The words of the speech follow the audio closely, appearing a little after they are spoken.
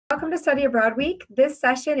welcome to Study Abroad Week. This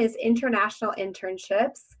session is International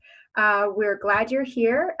Internships. We're glad you're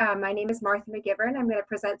here. My name is Martha McGivern. I'm going to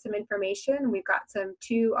present some information. We've got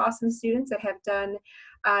two awesome students that have done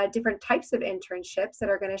different types of internships that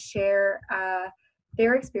are going to share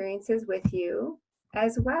their experiences with you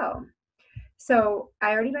as well. So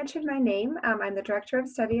I already mentioned my name. I'm the Director of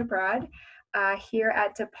Study Abroad here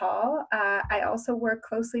at DePaul. I also work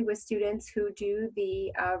closely with students who do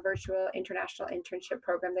the virtual international internship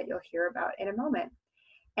program that you'll hear about in a moment.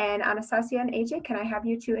 And Anastasia and AJ, can I have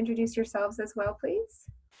you two introduce yourselves as well, please?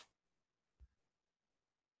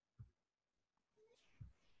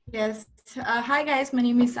 Yes. Hi, guys. My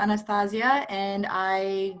name is Anastasia, and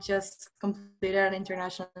I just completed an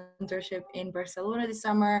international internship in Barcelona this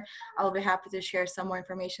summer. I'll be happy to share some more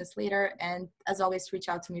information later. And as always, reach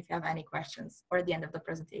out to me if you have any questions or at the end of the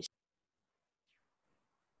presentation.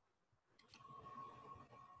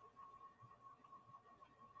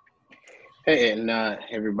 Hey, and hey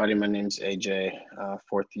everybody, my name's AJ,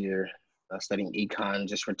 fourth year studying econ,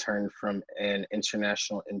 just returned from an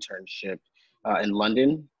international internship in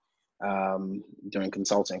London doing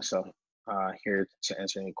consulting. So here to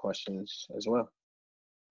answer any questions as well.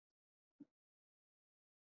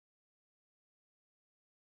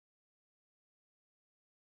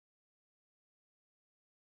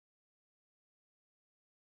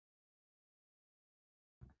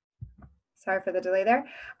 Sorry for the delay there.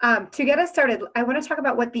 To get us started, I want to talk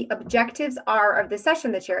about what the objectives are of the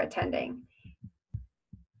session that you're attending.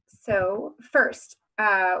 So first,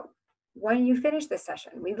 when you finish this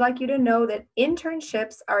session, we'd like you to know that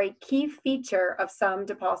internships are a key feature of some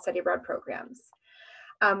DePaul Study Abroad programs.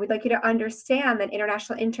 We'd like you to understand that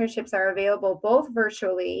international internships are available both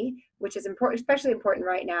virtually, which is important, especially important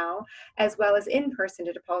right now, as well as in person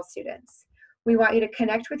to DePaul students. We want you to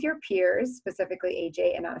connect with your peers, specifically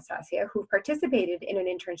AJ and Anastasia, who participated in an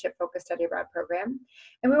internship-focused study abroad program.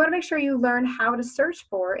 And we want to make sure you learn how to search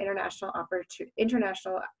for international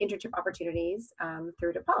internship opportunities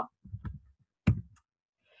through DePaul.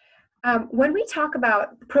 When we talk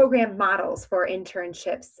about program models for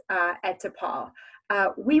internships at DePaul,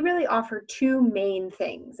 we really offer two main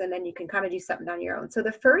things, and then you can kind of do something on your own. So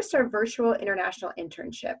the first are virtual international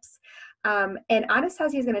internships. And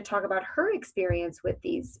Anastasia is going to talk about her experience with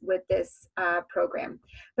this program,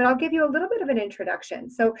 but I'll give you a little bit of an introduction.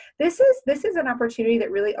 So this is an opportunity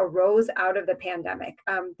that really arose out of the pandemic.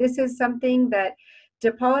 This is something that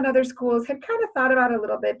DePaul and other schools had kind of thought about a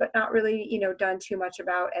little bit, but not really, done too much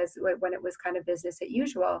about when it was kind of business as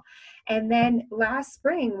usual. And then last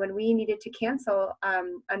spring, when we needed to cancel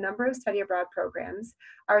a number of study abroad programs,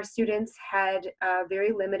 our students had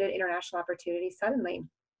very limited international opportunities suddenly.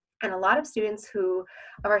 And a lot of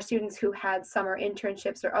our students who had summer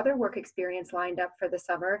internships or other work experience lined up for the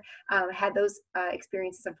summer had those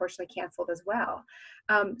experiences unfortunately canceled as well.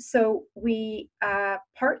 So we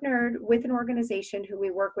partnered with an organization who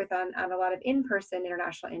we work with on a lot of in-person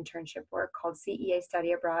international internship work called CEA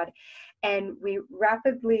Study Abroad. And we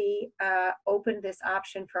rapidly opened this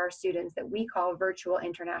option for our students that we call virtual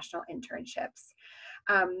international internships.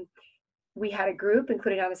 We had a group,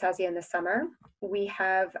 including Anastasia, in the summer. We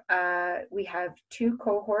have two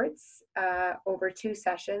cohorts over 2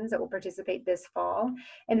 sessions that will participate this fall.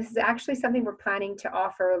 And this is actually something we're planning to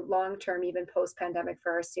offer long-term, even post-pandemic,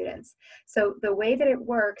 for our students. So the way that it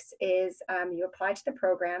works is you apply to the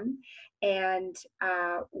program, and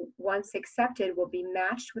once accepted, will be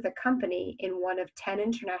matched with a company in one of 10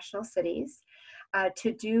 international cities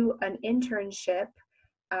to do an internship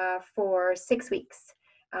for 6 weeks.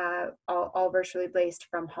 All virtually based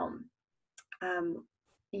from home.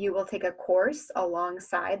 You will take a course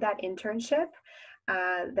alongside that internship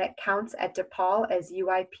that counts at DePaul as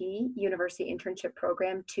UIP, University Internship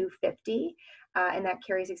Program 250, and that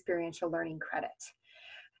carries experiential learning credit.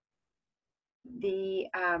 The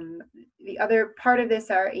other part of this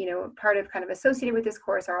are, part of kind of associated with this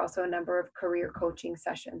course are also a number of career coaching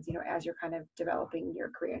sessions, as you're kind of developing your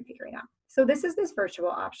career and figuring out. So this is this virtual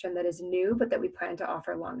option that is new, but that we plan to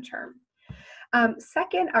offer long-term.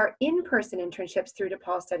 Second are in-person internships through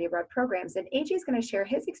DePaul Study Abroad programs. And AJ is going to share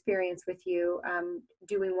his experience with you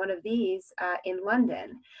doing one of these in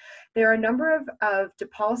London. There are a number of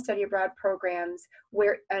DePaul Study Abroad programs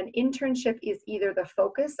where an internship is either the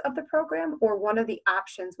focus of the program or one of the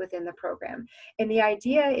options within the program. And the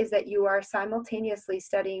idea is that you are simultaneously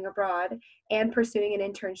studying abroad and pursuing an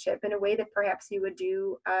internship in a way that perhaps you would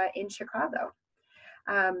do in Chicago.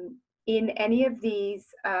 in any of these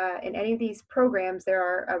programs, there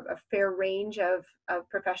are a fair range of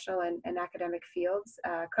professional and academic fields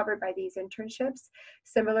covered by these internships.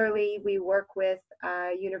 Similarly, we work with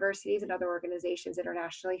universities and other organizations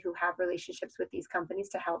internationally who have relationships with these companies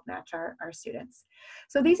to help match our students.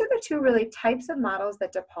 So these are the two really types of models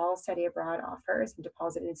that DePaul Study Abroad offers, and DePaul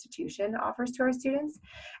as an institution offers to our students.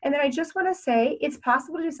 And then I just want to say it's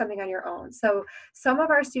possible to do something on your own. So some of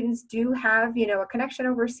our students do have, a connection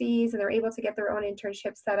overseas, and they're able to get their own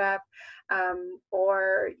internship set up,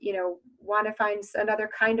 or, want to find another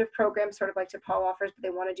kind of program, sort of like DePaul offers, but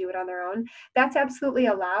they want to do it on their own. That's absolutely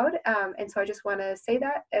allowed. And so I just want to say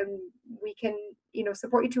that, and we can,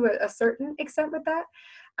 support you to a certain extent with that.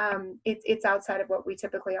 It's outside of what we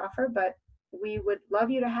typically offer, but we would love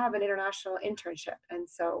you to have an international internship. And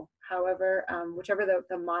so however, whichever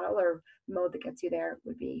the model or mode that gets you there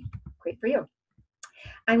would be great for you.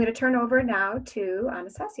 I'm going to turn over now to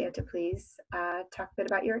Anastasia to please talk a bit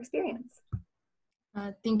about your experience.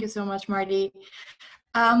 Thank you so much, Marty.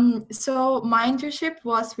 So my internship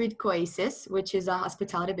was with Coasis, which is a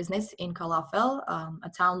hospitality business in Calafell, a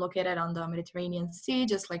town located on the Mediterranean Sea,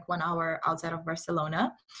 just like 1 hour outside of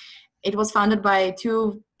Barcelona. It was founded by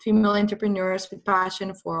two female entrepreneurs with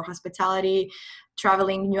passion for hospitality,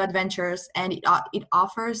 traveling, new adventures, and it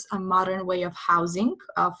offers a modern way of housing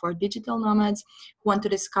for digital nomads who want to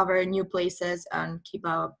discover new places and keep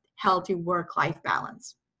a healthy work-life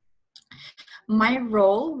balance. My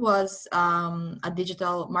role was a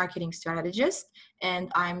digital marketing strategist,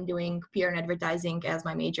 and I'm doing PR and advertising as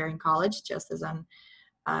my major in college, just as an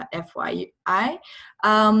FYI.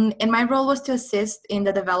 And my role was to assist in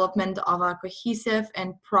the development of a cohesive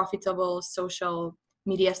and profitable social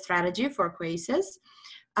media strategy for Coasis.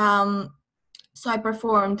 So I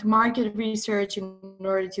performed market research in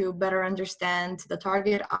order to better understand the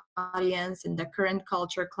target audience and the current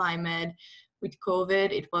culture climate. With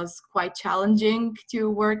COVID, it was quite challenging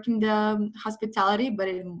to work in the hospitality, but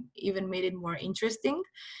it even made it more interesting.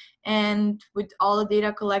 And with all the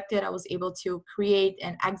data collected, I was able to create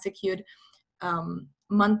and execute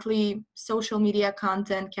monthly social media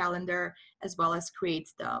content calendar, as well as create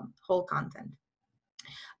the whole content.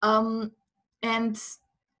 And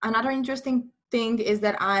another interesting thing is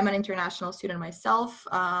that I'm an international student myself,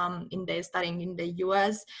 studying in the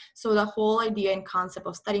US. So the whole idea and concept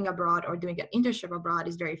of studying abroad or doing an internship abroad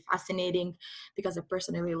is very fascinating, because I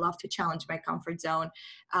personally love to challenge my comfort zone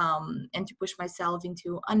and to push myself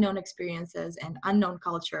into unknown experiences and unknown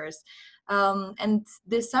cultures. And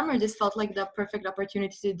this summer, this felt like the perfect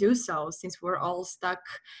opportunity to do so, since we're all stuck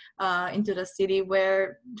into the city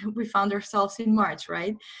where we found ourselves in March,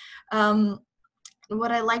 right?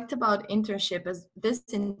 What I liked about internship is this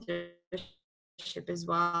internship as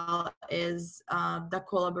well is the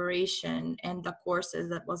collaboration and the courses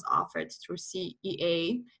that was offered through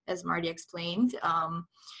CEA, as Marty explained,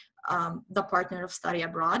 the partner of study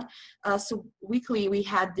abroad. So weekly we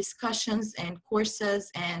had discussions and courses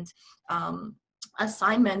and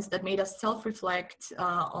assignments that made us self-reflect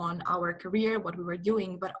on our career, what we were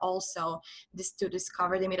doing, but also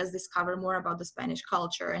they made us discover more about the Spanish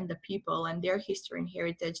culture and the people and their history and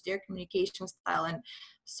heritage, their communication style, and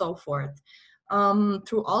so forth.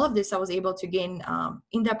 Through all of this, I was able to gain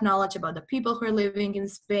in-depth knowledge about the people who are living in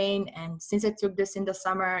Spain. And since I took this in the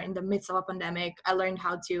summer, in the midst of a pandemic, I learned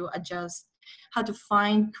how to adjust, how to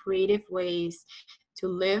find creative ways to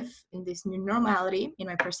live in this new normality in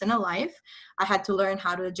my personal life. I had to learn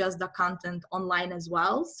how to adjust the content online as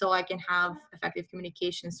well, so I can have effective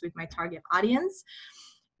communications with my target audience.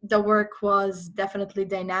 The work was definitely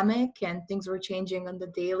dynamic and things were changing on the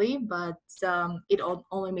daily, but it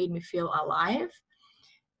only made me feel alive.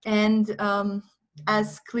 And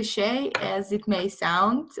as cliche as it may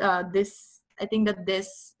sound, I think that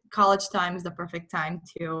this college time is the perfect time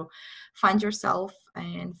to find yourself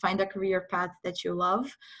and find a career path that you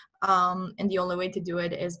love. And the only way to do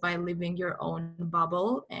it is by living your own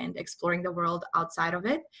bubble and exploring the world outside of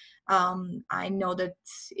it. I know that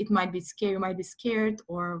it might be scary, you might be scared,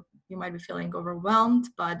 or you might be feeling overwhelmed,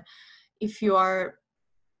 but if you're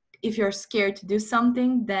scared to do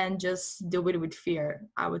something, then just do it with fear,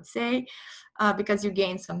 I would say, because you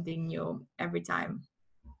gain something new every time.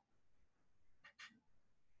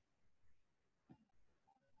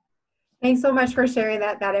 Thanks so much for sharing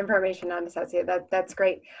that information, Anastasia. That's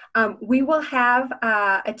great. We will have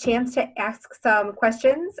a chance to ask some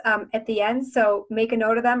questions at the end, so make a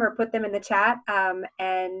note of them or put them in the chat. And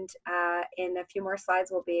in a few more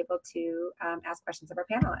slides, we'll be able to ask questions of our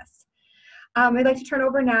panelists. I'd like to turn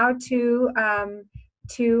over now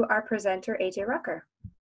to our presenter, AJ Rucker.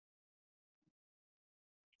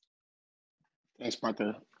 Thanks,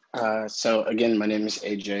 Martha. So again, my name is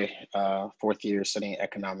AJ, fourth year studying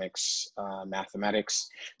economics, mathematics.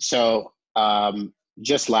 So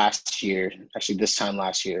just last year, actually this time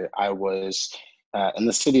last year, I was in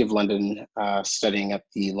the city of London studying at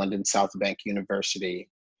the London South Bank University.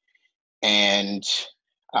 And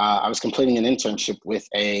I was completing an internship with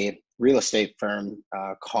a real estate firm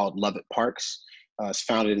called Lovett Parks. It's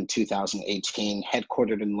founded in 2018,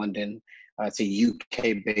 headquartered in London. It's a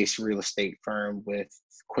UK-based real estate firm with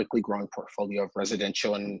quickly growing portfolio of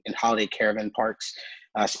residential and holiday caravan parks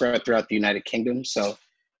spread throughout the United Kingdom. So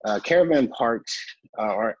caravan parks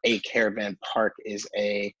or a caravan park is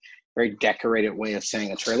a very decorated way of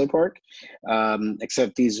saying a trailer park,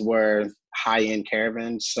 except these were high-end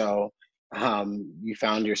caravans. So you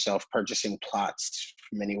found yourself purchasing plots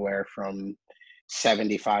from anywhere from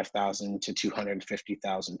 75,000 to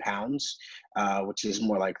 250,000 pounds, which is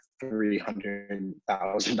more like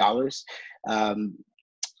 $300,000.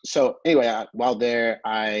 So anyway, while there,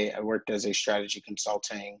 I worked as a strategy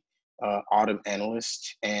consulting audit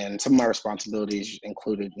analyst, and some of my responsibilities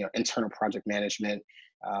included, internal project management,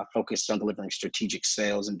 focused on delivering strategic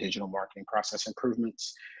sales and digital marketing process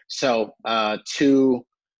improvements. So two,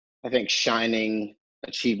 I think, shining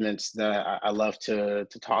achievements that I love to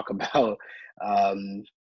talk about.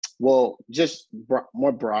 Well, just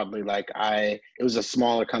more broadly, it was a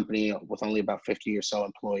smaller company with only about 50 or so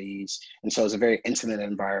employees. And so it was a very intimate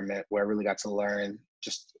environment where I really got to learn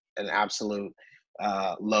just an absolute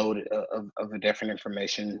load of different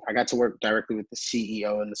information. I got to work directly with the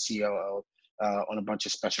CEO and the COO on a bunch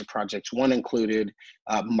of special projects. One included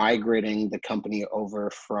migrating the company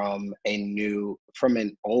over from an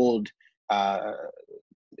old,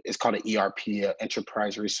 it's called an ERP,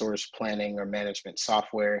 Enterprise Resource Planning or Management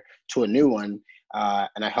Software, to a new one.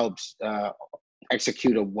 And I helped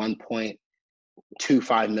execute a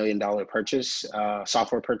 $1.25 million purchase,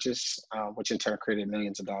 software purchase, which in turn created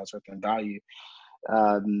millions of dollars worth in value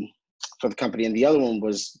for the company. And the other one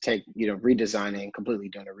was completely doing a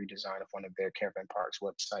redesign of one of their caravan parks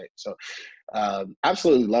website. So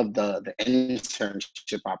absolutely loved the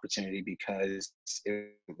internship opportunity because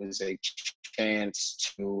it was a chance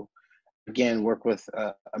to, again, work with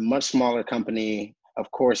a much smaller company,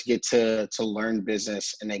 of course, get to learn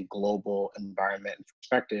business in a global environment and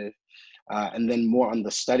perspective. And then more on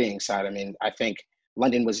the studying side, I think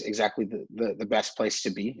London was exactly the best place to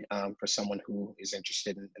be for someone who is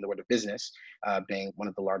interested in the world of business, being one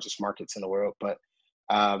of the largest markets in the world. But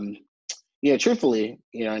truthfully,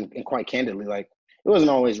 and quite candidly, it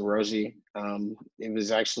wasn't always rosy. It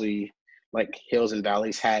was actually hills and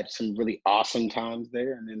valleys. Had some really awesome times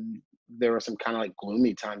there, and then there were some kind of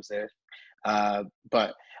gloomy times there.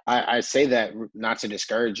 But I say that not to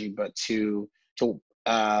discourage you, but to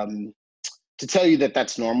tell you that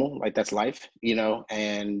that's normal, that's life,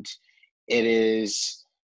 and it is.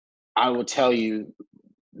 I will tell you,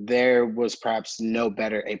 there was perhaps no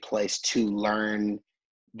better a place to learn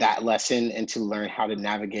that lesson and to learn how to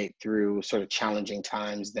navigate through sort of challenging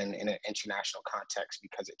times than in an international context,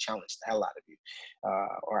 because it challenged the hell out of you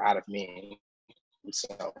or out of me. And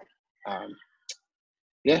so, I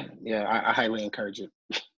highly encourage it.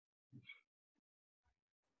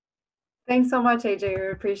 Thanks so much, AJ. We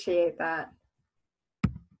appreciate that.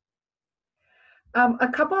 A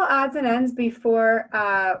couple odds and ends before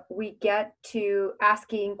we get to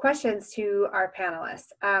asking questions to our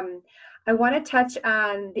panelists. I want to touch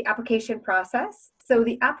on the application process. So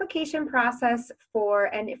the application process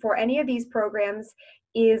for any of these programs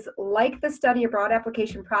is like the study abroad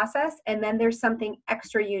application process, and then there's something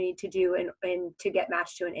extra you need to do to get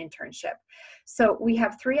matched to an internship. So we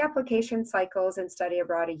have 3 application cycles in study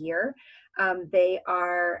abroad a year. They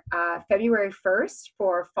are February 1st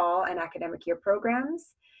for fall and academic year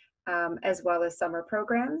programs, as well as summer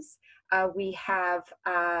programs. We have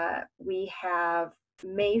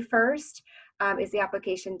May 1st is the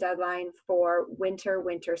application deadline for winter,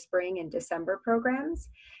 spring, and December programs.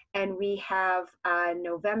 And we have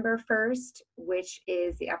November 1st, which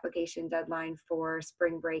is the application deadline for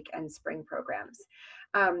spring break and spring programs.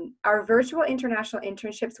 Our virtual international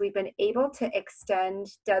internships, we've been able to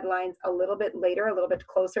extend deadlines a little bit later, a little bit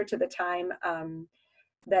closer to the time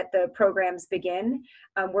that the programs begin.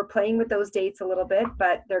 We're playing with those dates a little bit,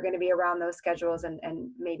 but they're going to be around those schedules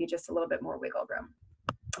and maybe just a little bit more wiggle room.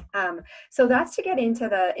 So that's to get into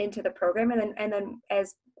the program, and then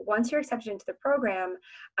as once you're accepted into the program,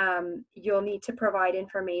 you'll need to provide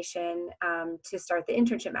information to start the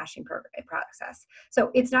internship matching process.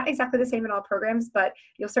 So it's not exactly the same in all programs, but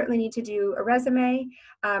you'll certainly need to do a resume.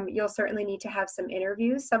 You'll certainly need to have some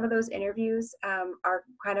interviews. Some of those interviews are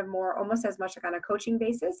kind of more, almost as much like on a coaching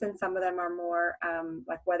basis, and some of them are more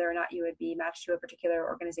like whether or not you would be matched to a particular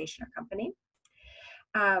organization or company.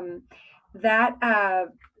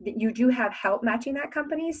 You do have help matching that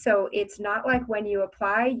company. So it's not like when you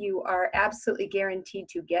apply, you are absolutely guaranteed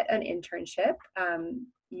to get an internship.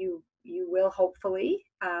 You will hopefully,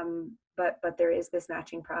 but there is this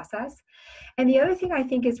matching process. And the other thing I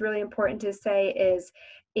think is really important to say is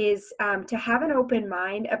to have an open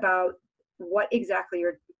mind about what exactly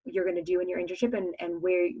you're going to do in your internship and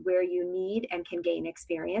where you need and can gain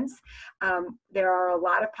experience. There are a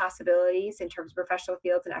lot of possibilities in terms of professional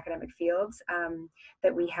fields and academic fields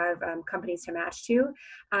that we have companies to match to,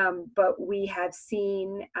 but we have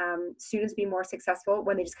seen students be more successful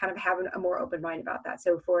when they just kind of have a more open mind about that.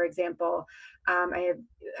 So for example,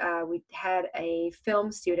 we had a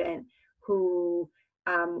film student who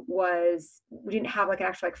we didn't have like an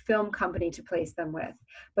actual like film company to place them with,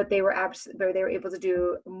 but they were able to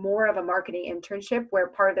do more of a marketing internship where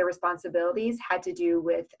part of their responsibilities had to do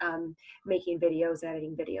with making videos and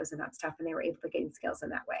editing videos and that stuff, and they were able to gain skills in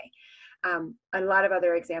that way. A lot of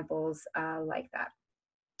other examples like that.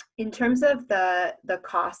 In terms of the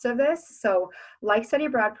cost of this, so like study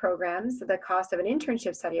abroad programs, the cost of an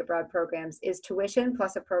internship study abroad programs is tuition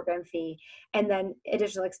plus a program fee, and then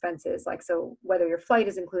additional expenses, like so whether your flight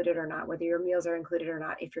is included or not, whether your meals are included or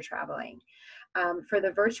not if you're traveling. For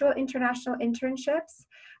the virtual international internships,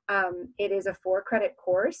 it is a 4-credit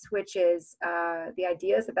course, which is the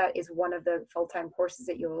idea is that is one of the full-time courses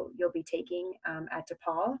that you'll be taking at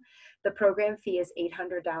DePaul. The program fee is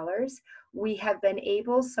 $800. We have been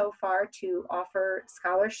able so far to offer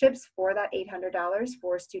scholarships for that $800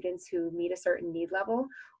 for students who meet a certain need level.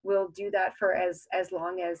 We'll do that for as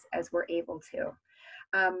long as we're able to.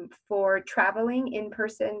 For traveling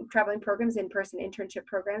programs, in-person internship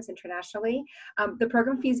programs internationally, the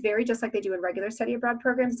program fees vary just like they do in regular study abroad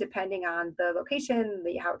programs, depending on the location,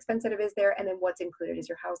 how expensive it is there, and then what's included. Is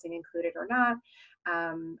your housing included or not?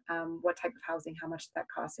 What type of housing, how much that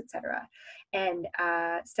costs, etc. And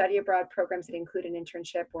study abroad programs that include an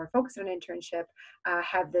internship or focus on an internship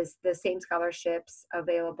have the same scholarships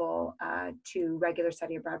available to regular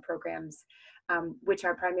study abroad programs, which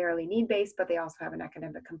are primarily need-based, but they also have an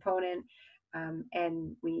academic component.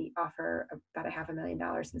 And we offer about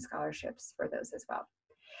 $500,000 in scholarships for those as well.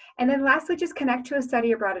 And then lastly, just connect to a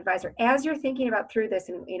study abroad advisor as you're thinking about through this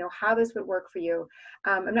and how this would work for you.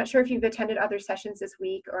 I'm not sure if you've attended other sessions this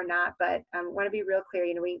week or not, but I want to be real clear.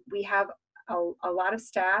 We have a lot of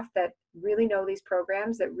staff that really know these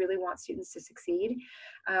programs, that really want students to succeed.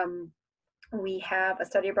 We have a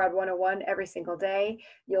Study Abroad 101 every single day.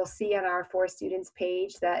 You'll see on our For Students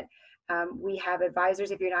page that we have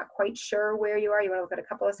advisors. If you're not quite sure where you are, you want to look at a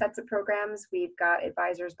couple of sets of programs. We've got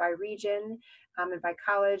advisors by region and by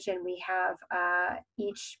college, and we have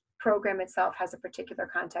each program itself has a particular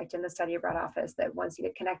contact in the Study Abroad office that once you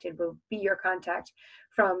get connected will be your contact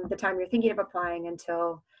from the time you're thinking of applying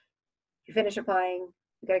until you finish applying,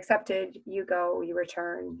 you get accepted, you go, you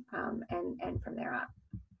return, and from there on.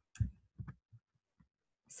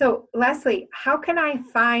 So lastly, how can I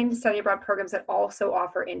find study abroad programs that also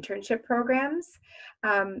offer internship programs?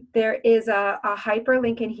 There is a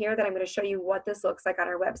hyperlink in here that I'm going to show you what this looks like on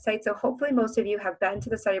our website. So hopefully most of you have been to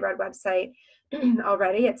the Study Abroad website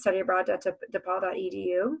already at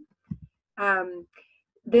studyabroad.depaul.edu.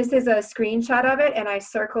 This is a screenshot of it, and I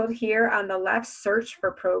circled here on the left, search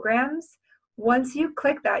for programs. Once you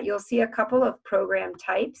click that, you'll see a couple of program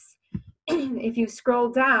types. If you scroll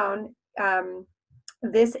down,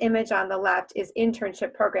 this image on the left is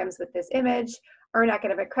internship programs with this image, earn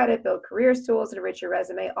academic credit, build career tools, enrich your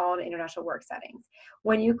resume, all in international work settings.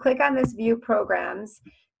 When you click on this view programs,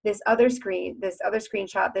 this other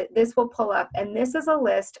screenshot, this will pull up, and this is a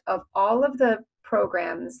list of all of the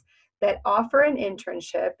programs that offer an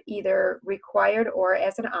internship, either required or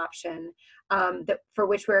as an option, for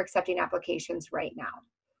which we're accepting applications right now.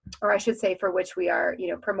 Or I should say for which we are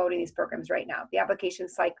promoting these programs right now. The application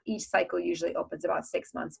cycle, each cycle usually opens about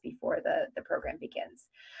 6 months before the program begins.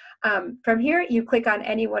 From here, you click on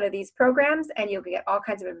any one of these programs and you'll get all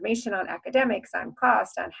kinds of information on academics, on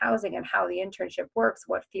cost, on housing, and how the internship works,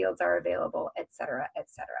 what fields are available, et cetera, et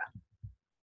cetera.